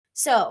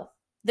So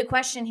the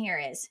question here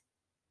is,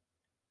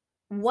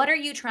 what are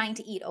you trying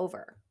to eat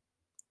over?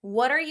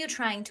 What are you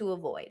trying to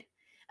avoid?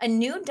 A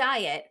new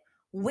diet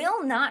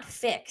will not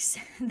fix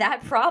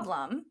that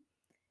problem.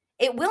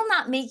 It will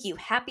not make you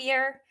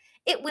happier.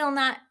 It will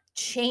not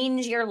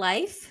change your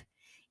life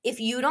if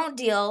you don't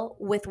deal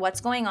with what's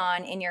going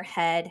on in your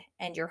head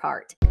and your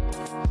heart.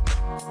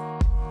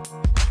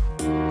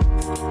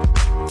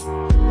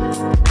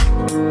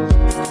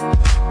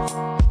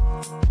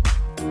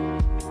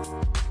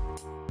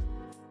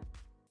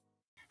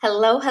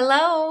 Hello,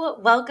 hello.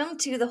 Welcome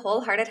to the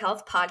Wholehearted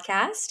Health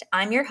Podcast.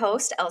 I'm your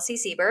host, Elsie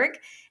Seberg.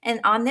 And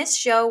on this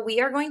show,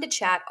 we are going to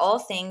chat all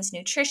things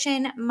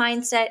nutrition,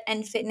 mindset,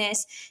 and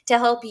fitness to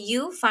help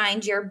you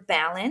find your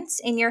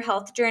balance in your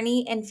health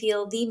journey and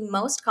feel the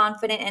most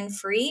confident and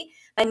free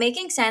by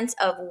making sense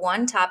of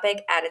one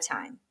topic at a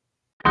time.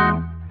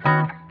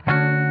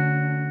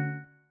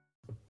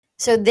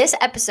 So this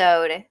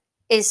episode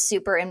is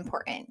super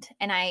important,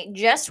 and I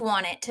just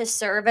want it to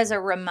serve as a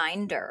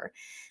reminder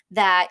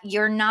that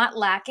you're not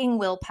lacking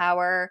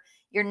willpower,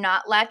 you're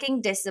not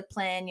lacking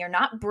discipline, you're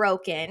not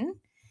broken.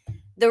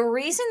 The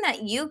reason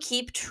that you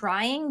keep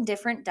trying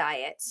different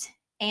diets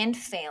and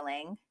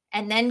failing,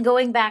 and then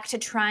going back to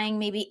trying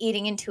maybe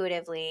eating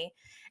intuitively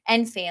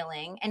and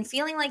failing, and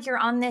feeling like you're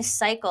on this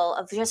cycle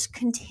of just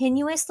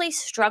continuously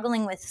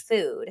struggling with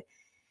food,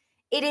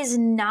 it is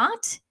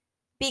not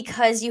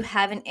because you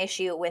have an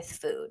issue with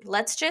food.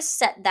 Let's just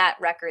set that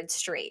record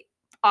straight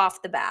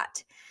off the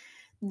bat.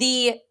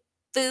 The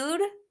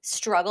food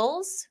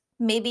struggles,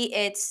 maybe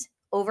it's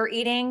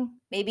overeating,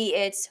 maybe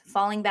it's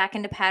falling back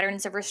into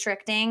patterns of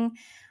restricting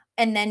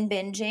and then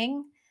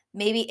binging.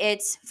 Maybe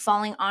it's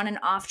falling on and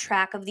off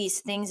track of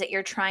these things that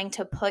you're trying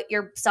to put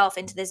yourself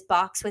into this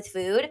box with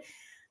food.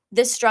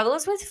 The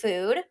struggles with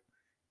food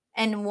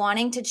and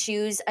wanting to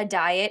choose a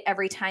diet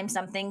every time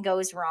something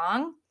goes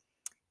wrong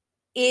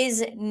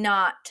is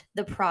not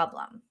the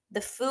problem.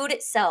 The food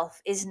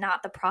itself is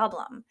not the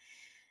problem.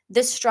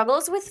 The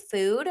struggles with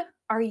food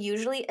are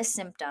usually a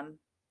symptom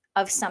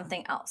of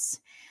something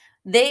else.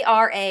 They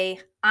are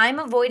I'm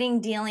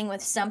avoiding dealing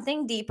with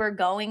something deeper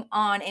going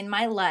on in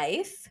my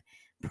life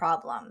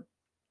problem.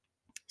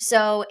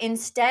 So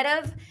instead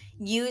of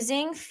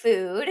using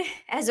food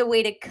as a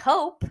way to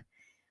cope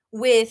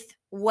with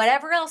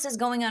whatever else is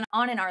going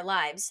on in our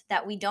lives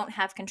that we don't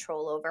have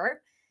control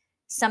over,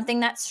 something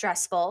that's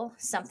stressful,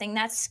 something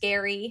that's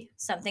scary,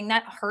 something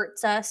that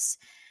hurts us,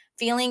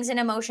 feelings and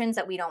emotions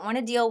that we don't want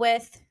to deal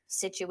with,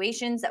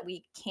 situations that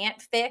we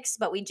can't fix,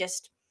 but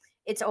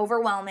it's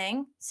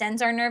overwhelming,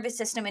 sends our nervous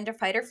system into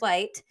fight or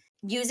flight.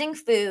 Using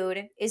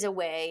food is a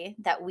way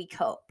that we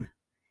cope.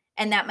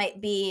 And that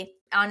might be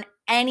on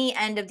any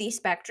end of the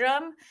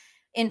spectrum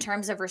in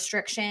terms of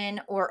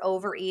restriction or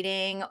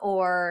overeating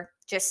or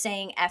just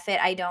saying, F it,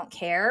 I don't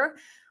care.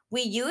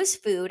 We use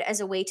food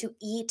as a way to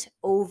eat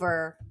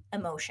over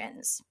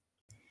emotions.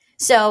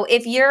 So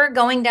if you're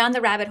going down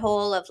the rabbit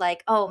hole of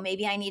like, oh,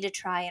 maybe I need to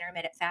try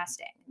intermittent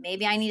fasting.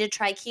 Maybe I need to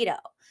try keto.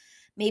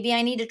 Maybe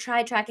I need to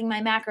try tracking my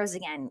macros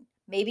again.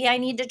 Maybe I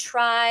need to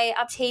try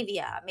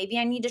Optavia. Maybe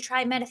I need to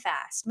try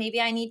Medifast.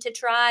 Maybe I need to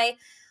try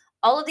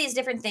all of these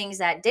different things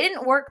that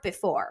didn't work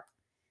before.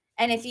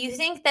 And if you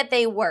think that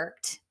they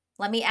worked,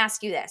 let me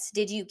ask you this.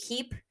 Did you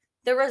keep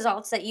the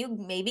results that you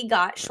maybe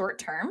got short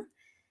term?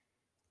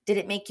 Did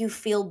it make you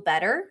feel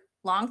better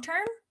long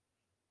term?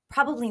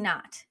 Probably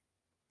not.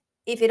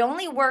 If it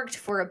only worked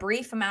for a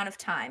brief amount of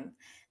time,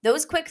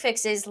 those quick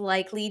fixes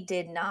likely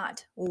did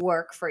not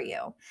work for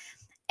you.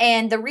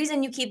 And the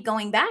reason you keep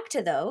going back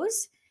to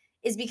those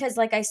is because,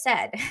 like I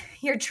said,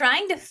 you're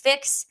trying to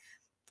fix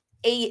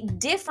a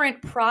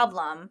different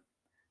problem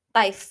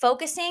by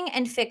focusing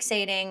and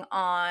fixating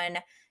on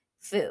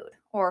food,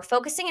 or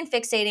focusing and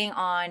fixating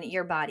on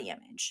your body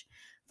image,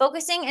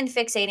 focusing and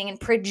fixating and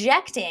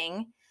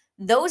projecting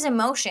those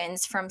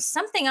emotions from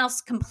something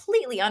else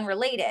completely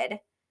unrelated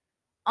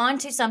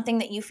onto something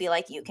that you feel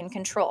like you can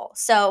control.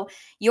 So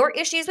your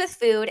issues with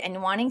food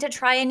and wanting to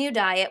try a new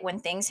diet when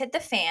things hit the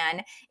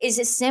fan is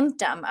a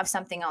symptom of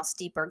something else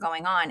deeper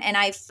going on. And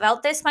I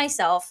felt this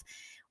myself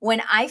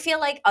when I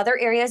feel like other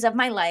areas of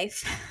my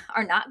life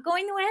are not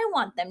going the way I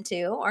want them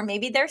to, or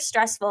maybe they're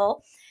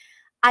stressful.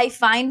 I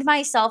find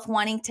myself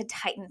wanting to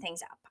tighten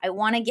things up. I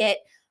want to get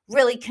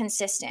really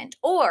consistent,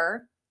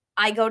 or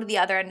I go to the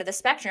other end of the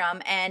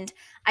spectrum and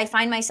I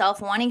find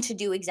myself wanting to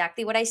do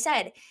exactly what I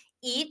said,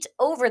 eat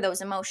over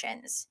those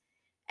emotions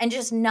and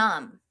just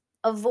numb,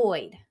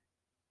 avoid,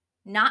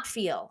 not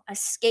feel,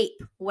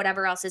 escape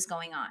whatever else is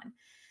going on.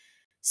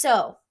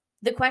 So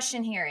the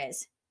question here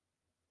is,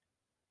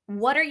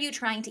 what are you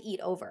trying to eat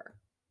over?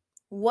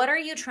 What are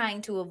you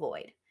trying to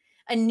avoid?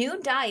 A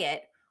new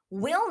diet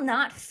will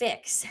not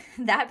fix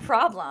that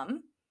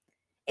problem.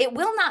 It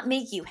will not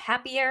make you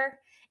happier.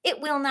 It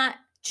will not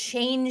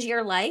change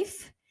your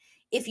life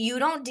if you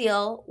don't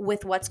deal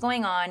with what's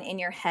going on in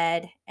your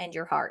head and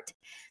your heart.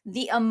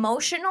 The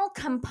emotional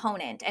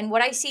component, and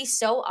what I see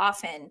so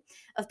often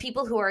of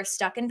people who are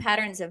stuck in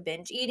patterns of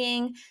binge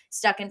eating,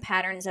 stuck in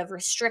patterns of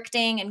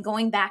restricting and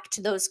going back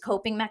to those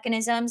coping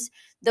mechanisms,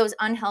 those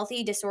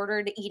unhealthy,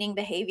 disordered eating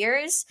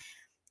behaviors,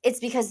 it's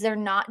because they're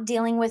not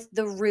dealing with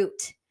the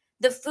root.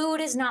 The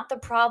food is not the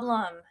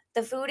problem.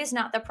 The food is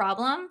not the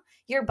problem.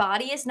 Your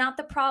body is not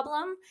the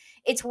problem.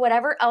 It's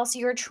whatever else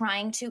you're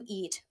trying to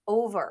eat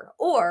over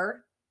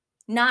or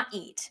not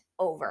eat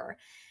over.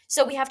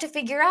 So we have to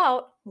figure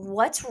out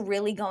what's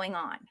really going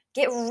on.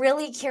 Get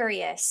really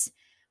curious.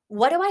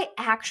 What do I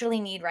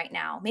actually need right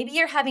now? Maybe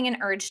you're having an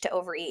urge to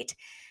overeat.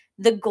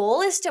 The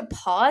goal is to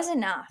pause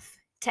enough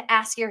to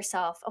ask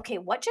yourself, okay,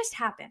 what just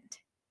happened?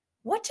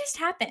 What just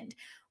happened?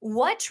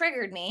 What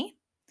triggered me?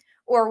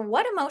 Or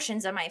what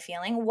emotions am I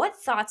feeling? What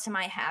thoughts am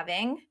I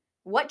having?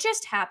 What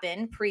just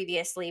happened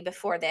previously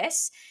before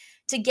this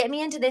to get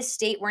me into this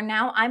state where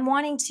now I'm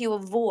wanting to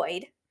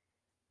avoid?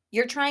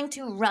 You're trying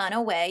to run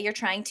away, you're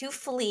trying to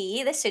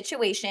flee the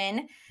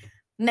situation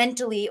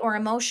mentally or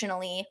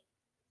emotionally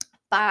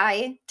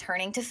by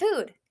turning to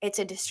food. It's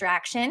a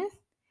distraction,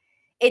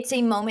 it's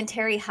a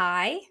momentary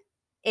high,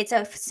 it's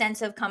a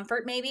sense of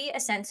comfort, maybe a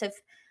sense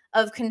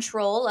of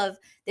control, of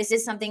this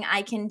is something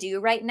I can do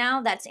right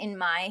now that's in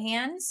my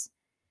hands.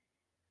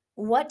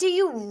 What do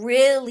you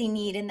really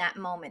need in that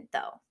moment,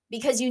 though?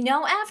 Because you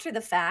know, after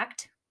the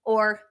fact,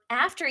 or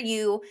after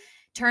you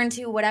turn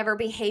to whatever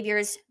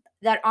behaviors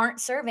that aren't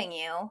serving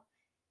you,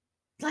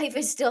 life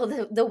is still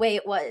the way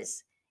it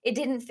was. It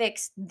didn't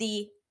fix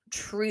the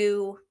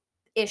true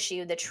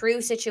issue, the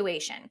true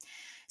situation.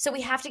 So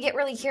we have to get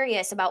really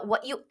curious about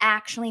what you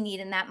actually need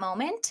in that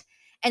moment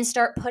and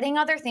start putting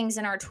other things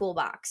in our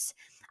toolbox.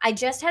 I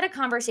just had a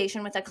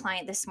conversation with a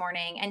client this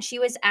morning, and she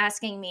was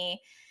asking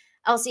me,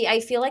 Elsie, I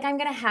feel like I'm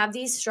going to have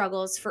these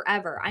struggles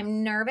forever.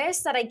 I'm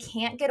nervous that I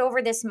can't get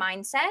over this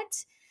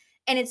mindset,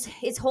 and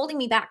it's holding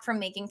me back from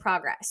making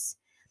progress.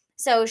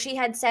 So she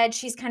had said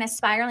she's kind of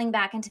spiraling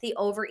back into the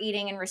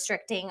overeating and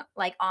restricting,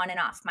 like on and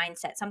off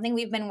mindset, something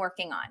we've been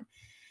working on.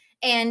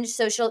 And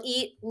so she'll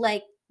eat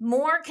like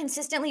more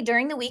consistently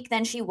during the week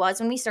than she was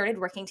when we started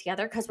working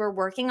together, because we're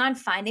working on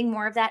finding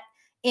more of that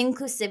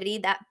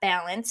inclusivity, that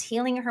balance,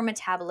 healing her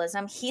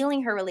metabolism,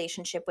 healing her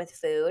relationship with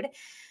food.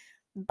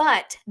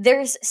 But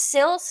there's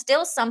still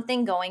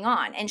something going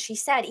on. And she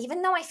said,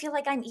 even though I feel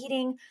like I'm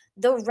eating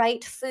the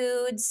right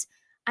foods,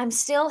 I'm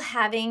still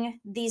having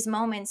these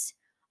moments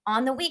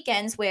on the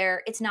weekends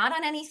where it's not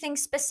on anything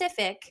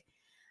specific,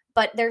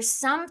 but there's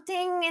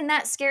something in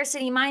that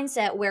scarcity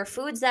mindset where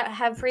foods that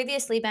have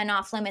previously been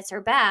off limits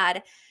or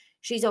bad,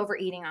 she's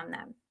overeating on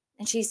them.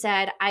 And she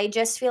said, I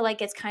just feel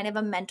like it's kind of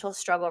a mental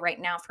struggle right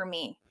now for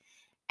me.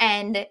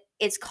 And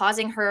it's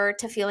causing her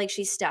to feel like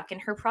she's stuck in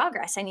her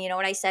progress. And you know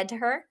what I said to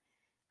her?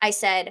 I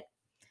said,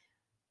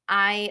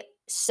 I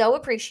so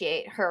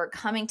appreciate her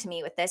coming to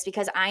me with this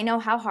because I know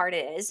how hard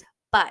it is,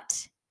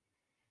 but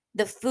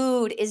the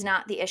food is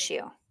not the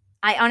issue.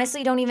 I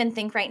honestly don't even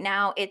think right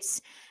now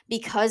it's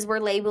because we're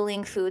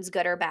labeling foods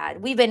good or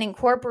bad. We've been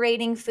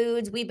incorporating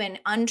foods, we've been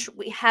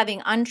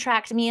having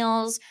untracked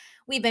meals,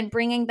 we've been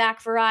bringing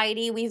back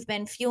variety, we've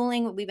been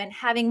fueling, we've been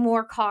having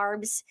more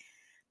carbs.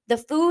 The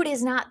food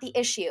is not the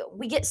issue.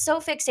 We get so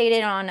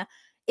fixated on,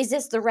 is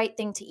this the right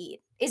thing to eat?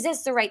 Is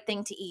this the right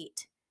thing to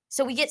eat?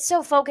 So we get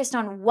so focused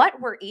on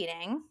what we're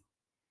eating,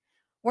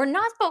 we're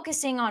not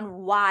focusing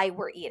on why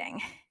we're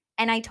eating.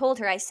 And I told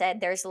her, I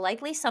said, there's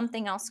likely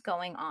something else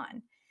going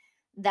on,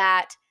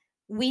 that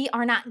we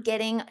are not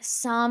getting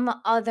some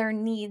other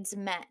needs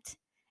met.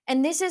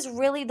 And this is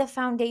really the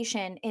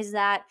foundation, is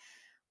that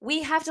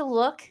we have to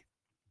look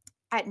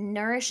at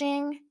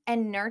nourishing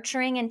and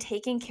nurturing and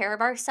taking care of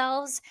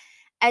ourselves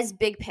as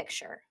big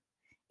picture.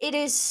 It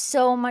is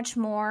so much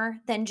more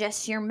than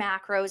just your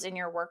macros and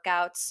your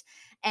workouts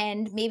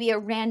and maybe a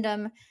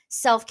random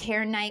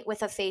self-care night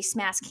with a face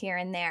mask here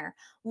and there.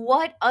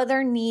 What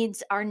other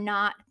needs are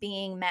not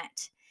being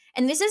met?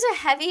 And this is a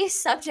heavy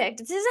subject.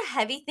 This is a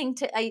heavy thing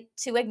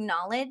to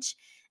acknowledge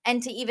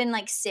and to even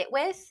like sit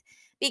with,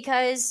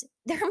 because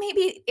there may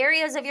be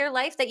areas of your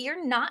life that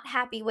you're not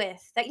happy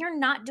with, that you're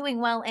not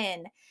doing well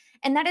in.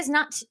 And that is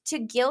not to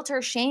guilt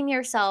or shame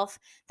yourself.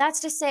 That's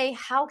to say,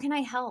 how can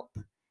I help?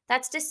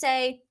 That's to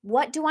say,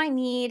 what do I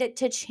need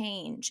to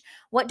change?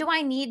 What do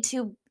I need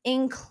to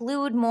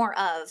include more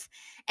of?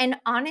 And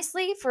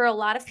honestly, for a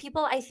lot of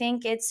people, I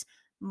think it's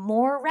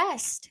more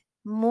rest,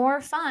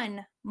 more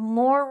fun,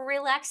 more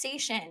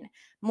relaxation,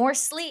 more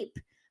sleep,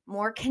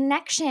 more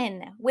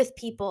connection with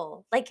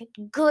people, like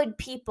good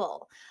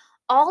people.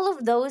 All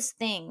of those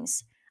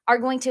things are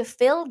going to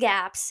fill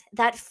gaps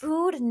that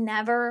food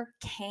never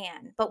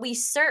can. But we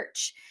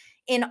search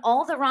in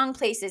all the wrong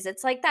places.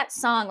 It's like that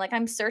song, like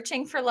I'm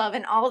searching for love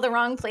in all the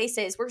wrong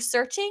places. We're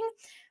searching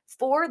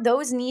for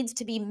those needs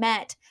to be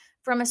met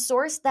from a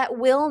source that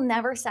will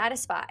never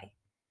satisfy.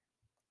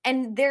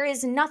 And there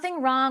is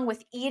nothing wrong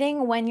with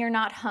eating when you're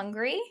not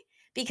hungry,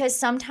 because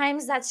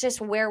sometimes that's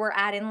just where we're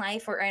at in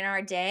life or in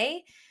our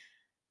day.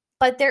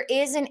 But there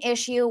is an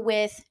issue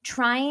with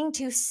trying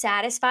to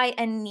satisfy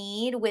a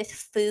need with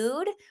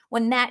food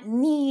when that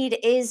need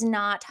is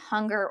not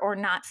hunger or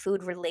not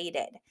food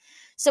related.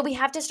 So we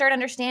have to start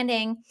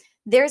understanding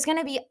there's going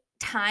to be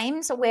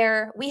times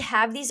where we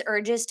have these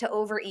urges to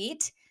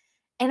overeat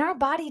and our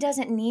body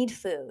doesn't need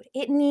food.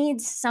 It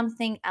needs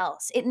something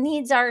else. It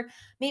needs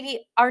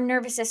maybe our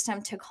nervous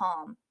system to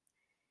calm.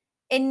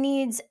 It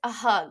needs a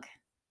hug.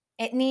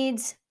 It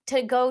needs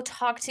to go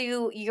talk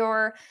to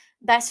your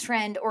best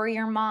friend or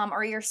your mom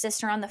or your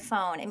sister on the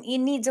phone. And it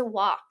needs a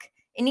walk.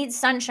 It needs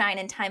sunshine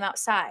and time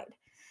outside.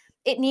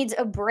 It needs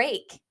a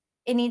break.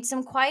 It needs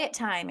some quiet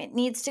time. It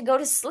needs to go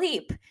to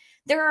sleep.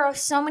 There are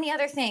so many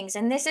other things.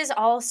 And this is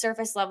all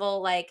surface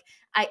level,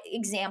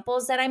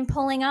 examples that I'm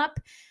pulling up,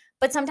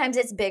 but sometimes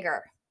it's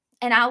bigger.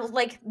 And I'll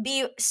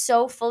be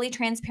so fully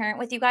transparent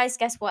with you guys.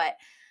 Guess what?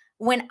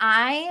 When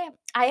I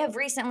have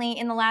recently,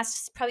 in the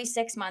last probably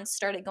 6 months,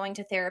 started going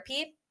to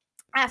therapy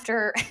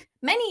after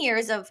many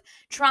years of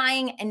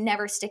trying and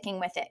never sticking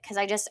with it because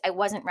I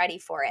wasn't ready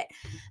for it.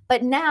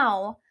 But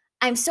now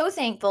I'm so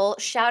thankful.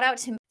 Shout out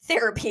to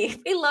therapy.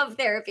 We love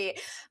therapy.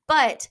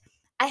 But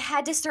I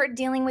had to start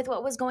dealing with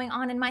what was going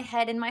on in my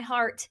head and my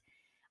heart.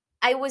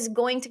 I was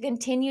going to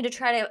continue to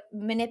try to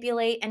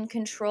manipulate and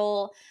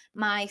control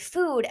my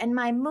food and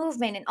my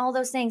movement and all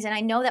those things. And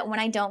I know that when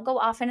I don't go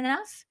often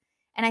enough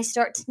and I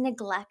start to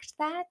neglect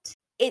that,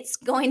 it's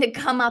going to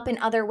come up in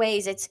other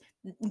ways. It's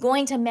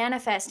going to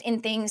manifest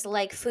in things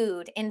like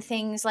food, in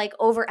things like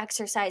over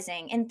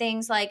exercising, in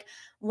things like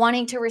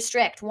wanting to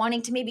restrict,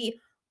 wanting to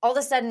maybe all of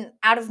a sudden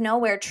out of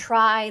nowhere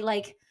try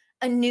like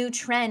a new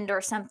trend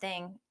or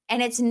something.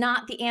 And it's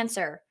not the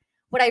answer.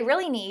 What I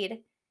really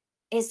need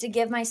is to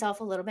give myself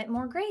a little bit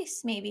more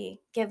grace,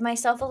 maybe give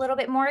myself a little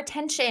bit more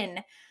attention,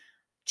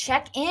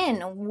 check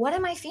in. What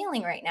am I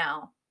feeling right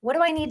now? What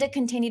do I need to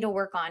continue to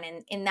work on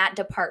in that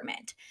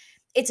department?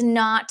 It's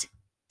not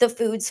the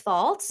food's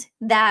fault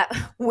that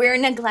we're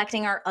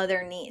neglecting our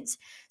other needs.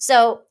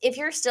 So if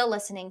you're still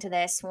listening to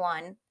this,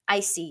 1,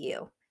 I see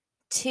you.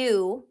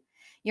 2,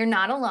 you're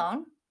not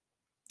alone.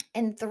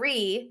 And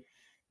 3,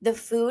 the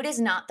food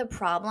is not the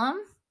problem.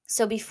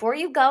 So before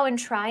you go and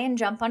try and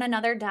jump on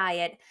another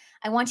diet,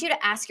 I want you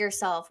to ask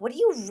yourself, what do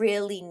you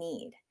really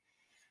need?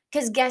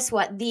 Because guess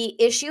what?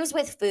 The issues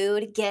with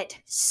food get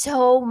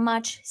so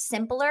much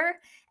simpler,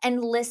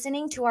 and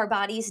listening to our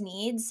body's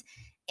needs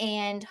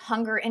and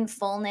hunger and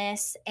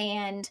fullness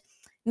and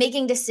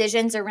making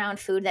decisions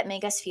around food that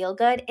make us feel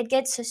good, it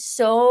gets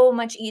so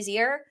much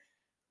easier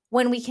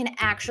when we can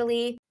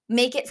actually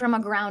make it from a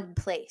grounded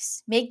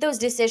place. Make those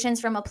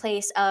decisions from a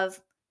place of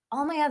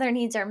all my other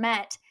needs are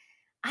met.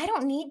 I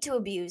don't need to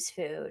abuse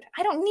food.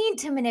 I don't need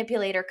to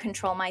manipulate or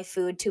control my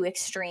food to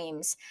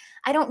extremes.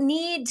 I don't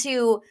need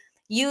to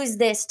use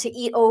this to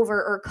eat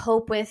over or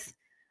cope with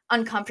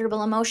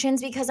uncomfortable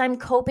emotions because I'm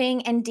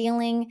coping and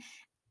dealing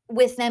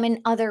with them in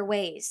other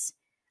ways.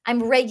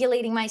 I'm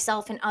regulating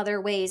myself in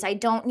other ways. I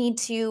don't need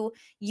to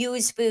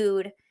use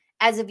food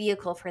as a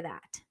vehicle for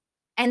that.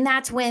 And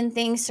that's when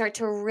things start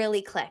to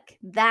really click.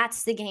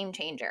 That's the game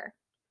changer.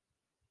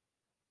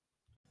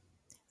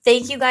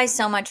 Thank you guys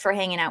so much for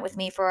hanging out with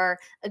me for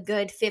a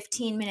good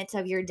 15 minutes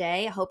of your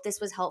day. I hope this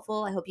was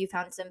helpful. I hope you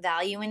found some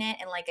value in it.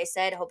 And like I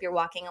said, I hope you're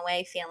walking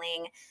away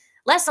feeling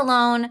less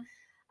alone,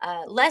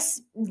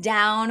 less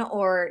down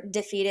or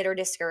defeated or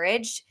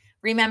discouraged.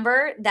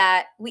 Remember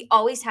that we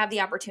always have the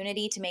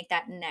opportunity to make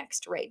that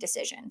next right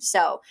decision.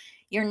 So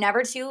you're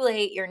never too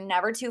late. You're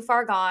never too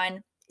far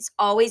gone. It's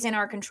always in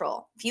our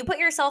control. If you put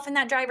yourself in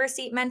that driver's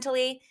seat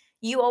mentally,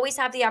 you always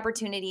have the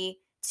opportunity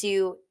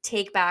to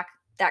take back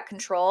that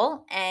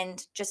control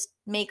and just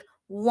make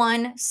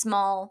one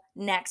small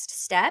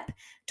next step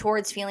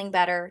towards feeling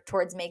better,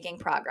 towards making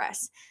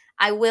progress.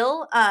 I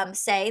will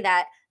say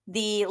that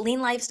the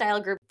Lean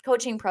Lifestyle Group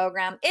coaching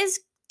program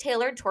is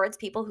tailored towards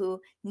people who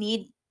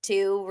need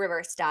to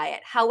reverse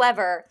diet.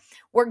 However,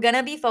 we're going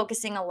to be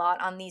focusing a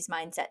lot on these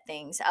mindset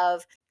things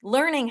of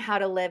learning how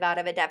to live out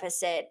of a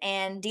deficit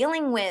and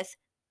dealing with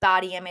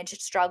body image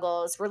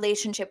struggles,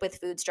 relationship with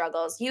food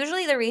struggles.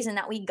 Usually the reason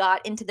that we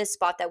got into this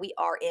spot that we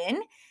are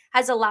in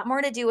has a lot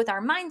more to do with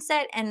our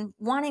mindset and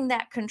wanting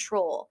that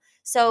control.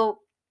 So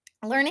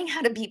learning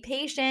how to be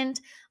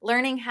patient,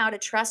 learning how to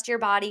trust your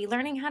body,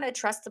 learning how to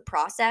trust the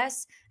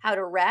process, how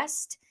to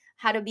rest,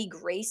 how to be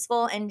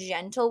graceful and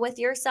gentle with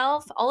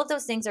yourself. All of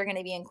those things are going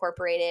to be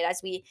incorporated as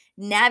we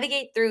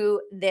navigate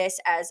through this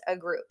as a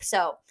group.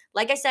 So,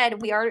 like I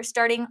said, we are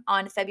starting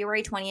on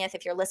February 20th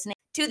if you're listening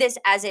to this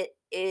as it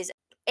is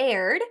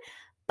aired.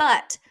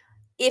 But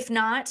if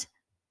not,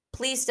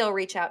 please still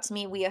reach out to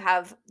me.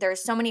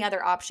 There's so many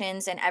other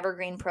options and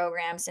evergreen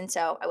programs. And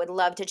so I would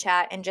love to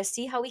chat and just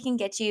see how we can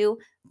get you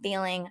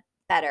feeling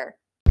better.